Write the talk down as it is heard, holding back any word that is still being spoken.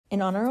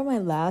In honor of my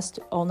last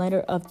all-nighter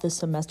of the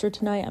semester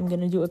tonight, I'm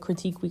going to do a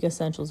critique week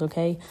essentials,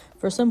 okay?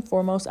 First and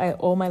foremost, I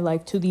owe my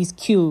life to these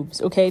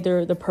cubes, okay?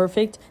 They're the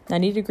perfect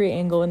 90-degree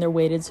angle and they're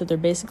weighted, so they're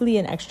basically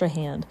an extra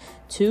hand.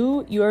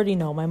 2, you already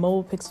know, my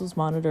mobile pixels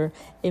monitor.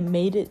 It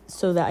made it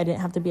so that I didn't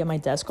have to be at my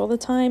desk all the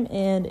time,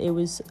 and it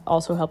was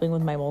also helping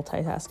with my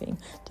multitasking.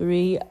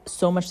 3,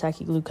 so much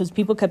tacky glue because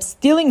people kept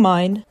stealing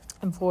mine.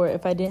 And 4,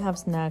 if I didn't have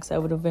snacks, I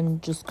would have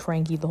been just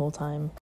cranky the whole time.